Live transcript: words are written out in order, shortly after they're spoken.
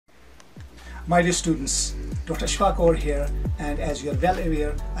My dear students, Dr. Ashfaq over here, and as you are well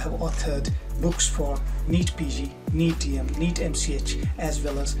aware, I have authored books for NEET PG, NEET DM, NEET MCH, as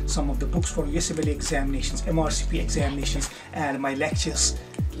well as some of the books for USMLE examinations, MRCP examinations, and my lectures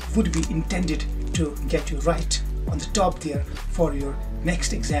would be intended to get you right on the top there for your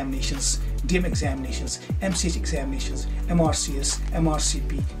next examinations, DM examinations, MCH examinations, MRCS,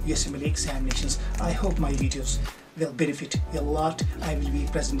 MRCP, USMLE examinations. I hope my videos will benefit you a lot. I will be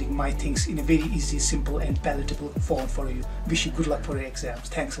presenting my things in a very easy, simple and palatable form for you. Wish you good luck for your exams.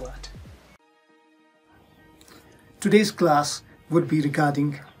 Thanks a lot. Today's class would be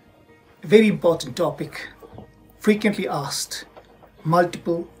regarding a very important topic, frequently asked,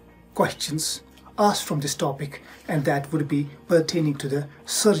 multiple questions asked from this topic, and that would be pertaining to the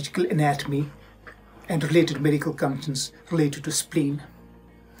surgical anatomy and related medical conditions related to spleen.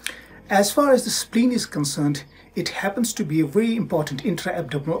 As far as the spleen is concerned, it happens to be a very important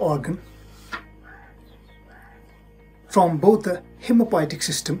intra-abdominal organ from both the hemopoietic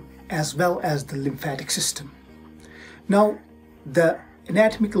system as well as the lymphatic system. Now, the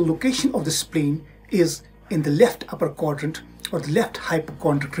anatomical location of the spleen is in the left upper quadrant or the left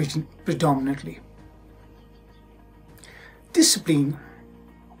hypochondric region predominantly. This spleen,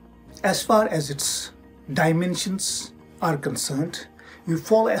 as far as its dimensions are concerned, we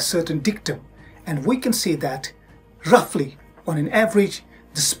follow a certain dictum, and we can say that roughly, on an average,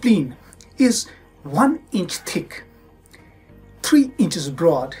 the spleen is 1 inch thick, 3 inches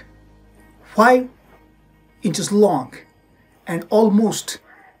broad, 5 inches long, and almost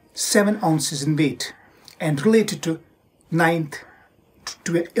 7 ounces in weight, and related to 9th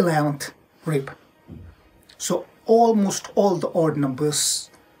to 11th rib. So almost all the odd numbers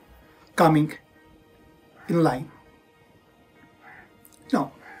coming in line.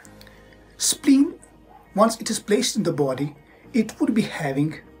 Now, spleen, once it is placed in the body, it would be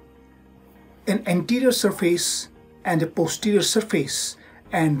having an anterior surface and a posterior surface,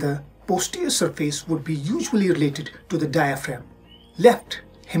 and the posterior surface would be usually related to the diaphragm, left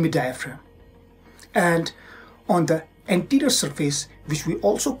hemidiaphragm. And on the anterior surface, which we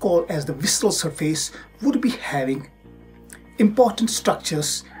also call as the visceral surface, would be having important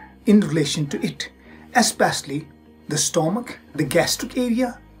structures in relation to it, especially the stomach, the gastric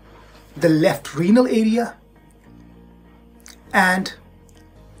area, the left renal area, and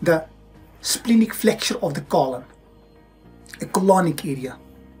the splenic flexure of the colon, a colonic area.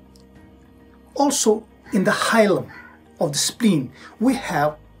 Also, in the hilum of the spleen, we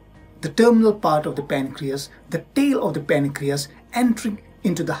have the terminal part of the pancreas, the tail of the pancreas entering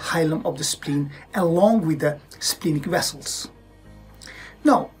into the hilum of the spleen along with the splenic vessels.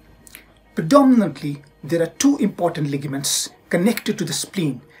 Now, predominantly, there are two important ligaments connected to the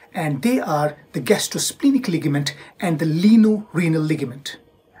spleen, and they are the Gastrosplinic Ligament and the Lieno-renal Ligament.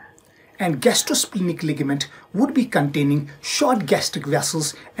 And Gastrosplinic Ligament would be containing short gastric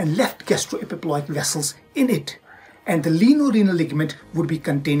vessels and left gastroepiploic vessels in it. And the Lieno-renal Ligament would be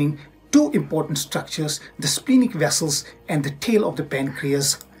containing two important structures, the splenic vessels and the tail of the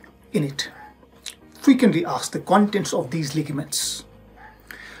pancreas in it. Frequently asked the contents of these ligaments.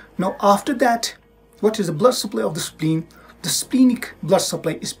 Now, after that, what is the blood supply of the spleen? The splenic blood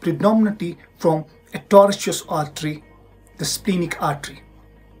supply is predominantly from a tortuous artery, the splenic artery,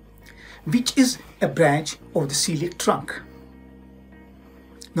 which is a branch of the celiac trunk.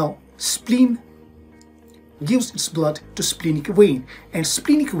 Now, spleen gives its blood to splenic vein, and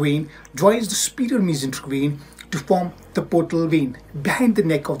splenic vein joins the superior mesenteric vein to form the portal vein behind the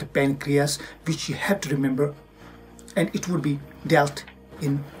neck of the pancreas, which you have to remember, and it would be dealt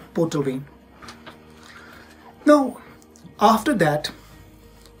in portal vein. Now, after that,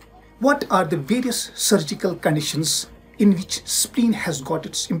 what are the various surgical conditions in which spleen has got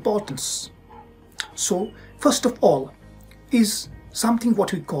its importance? So, first of all, is something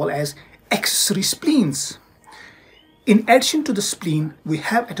what we call as accessory spleens. In addition to the spleen, we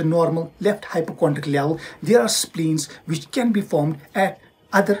have at a normal left hypochondric level, there are spleens which can be formed at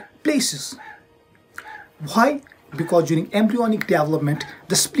other places. Why? Because during embryonic development,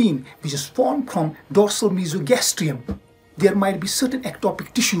 the spleen, which is formed from dorsal mesogastrium, there might be certain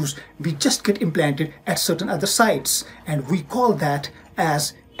ectopic tissues which just get implanted at certain other sites, and we call that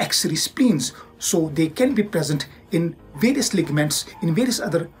as accessory spleens. So they can be present in various ligaments, in various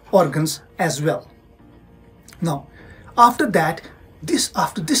other organs as well. Now, after that,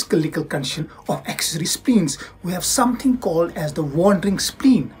 after this clinical condition of accessory spleens, we have something called as the wandering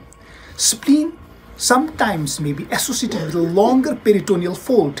spleen. Spleen sometimes may be associated with a longer peritoneal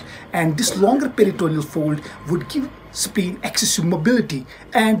fold, and this longer peritoneal fold would give spleen excessive mobility,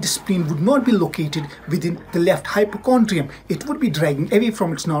 and the spleen would not be located within the left hypochondrium. It would be dragging away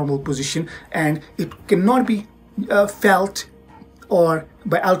from its normal position, and it cannot be felt, or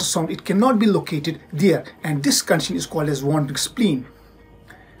by ultrasound it cannot be located there, and this condition is called as wandering spleen.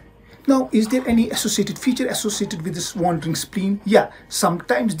 Now, is there any associated feature associated with this wandering spleen? Yeah,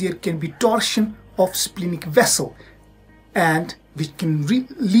 sometimes there can be torsion of splenic vessel, and which can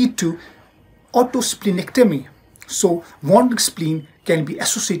lead to autosplenectomy. So wandering spleen can be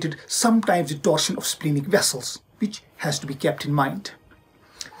associated sometimes with torsion of splenic vessels, which has to be kept in mind.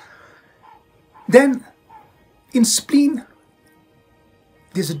 Then in spleen,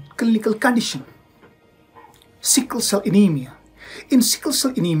 there's a clinical condition, sickle cell anemia. In sickle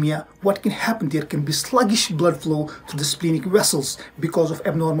cell anemia, what can happen? There can be sluggish blood flow through the splenic vessels because of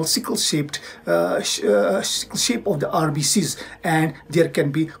abnormal sickle shape of the RBCs, and there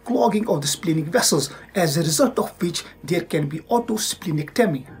can be clogging of the splenic vessels, as a result of which there can be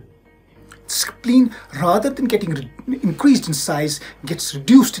autosplenectomy. Spleen, rather than getting increased in size, gets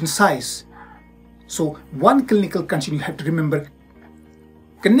reduced in size. So one clinical condition you have to remember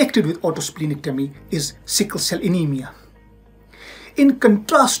connected with autosplenectomy is sickle cell anemia. In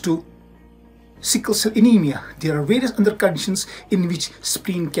contrast to sickle cell anemia, there are various other conditions in which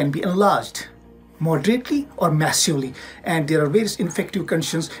spleen can be enlarged, moderately or massively, and there are various infective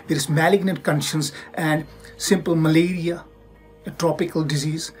conditions, various malignant conditions, and simple malaria, a tropical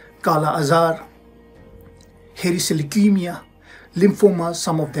disease, Kala Azar, hairy cell leukemia, lymphomas,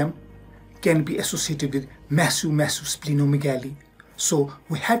 some of them can be associated with massive splenomegaly. So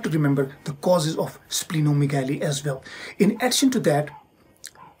we have to remember the causes of splenomegaly as well. In addition to that,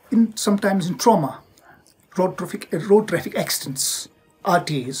 sometimes in trauma, road traffic accidents,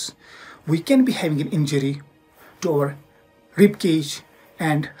 RTAs, we can be having an injury to our rib cage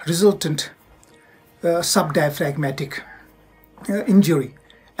and resultant subdiaphragmatic injury,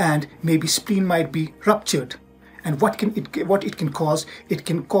 and maybe spleen might be ruptured. And what it can cause? It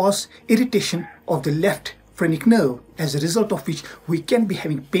can cause irritation of the left phrenic nerve, as a result of which we can be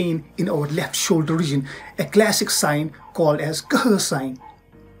having pain in our left shoulder region, a classic sign called as Kh sign.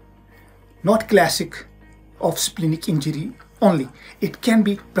 Not classic of splenic injury only. It can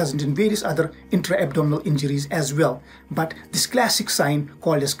be present in various other intra-abdominal injuries as well, but this classic sign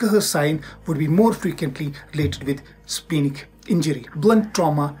called as Kh sign would be more frequently related with splenic injury, blunt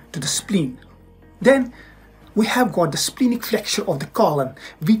trauma to the spleen. Then we have got the splenic flexure of the colon,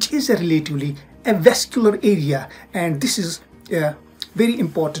 which is a relatively a vascular area, and this is a very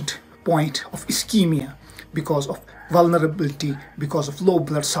important point of ischemia because of vulnerability, because of low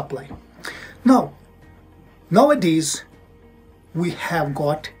blood supply. Now, nowadays we have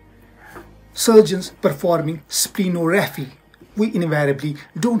got surgeons performing splenography. We invariably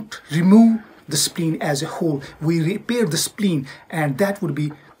don't remove the spleen as a whole, we repair the spleen, and that would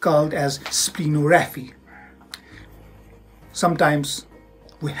be called as splenography. Sometimes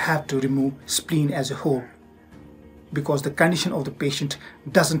we have to remove spleen as a whole because the condition of the patient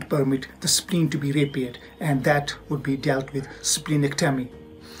doesn't permit the spleen to be repaired, and that would be dealt with splenectomy.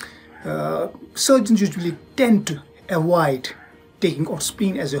 Surgeons usually tend to avoid taking out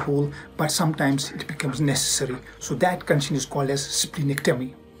spleen as a whole, but sometimes it becomes necessary. So that condition is called as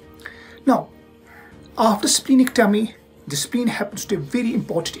splenectomy. Now, after splenectomy, the spleen happens to be a very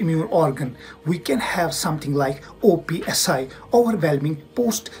important immune organ. We can have something like OPSI, overwhelming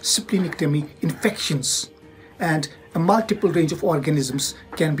post-splenectomy infections, and a multiple range of organisms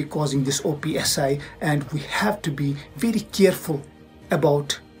can be causing this OPSI, and we have to be very careful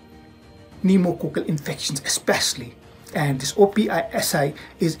about pneumococcal infections especially. And this OPSI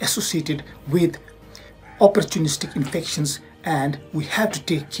is associated with opportunistic infections, and we have to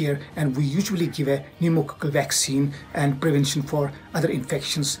take care, and we usually give a pneumococcal vaccine and prevention for other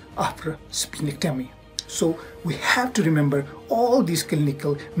infections after splenectomy. So we have to remember all these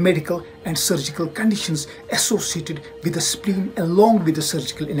clinical, medical and surgical conditions associated with the spleen along with the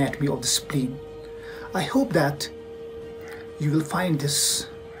surgical anatomy of the spleen. I hope that you will find this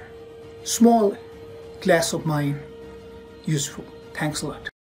small class of mine useful. Thanks a lot.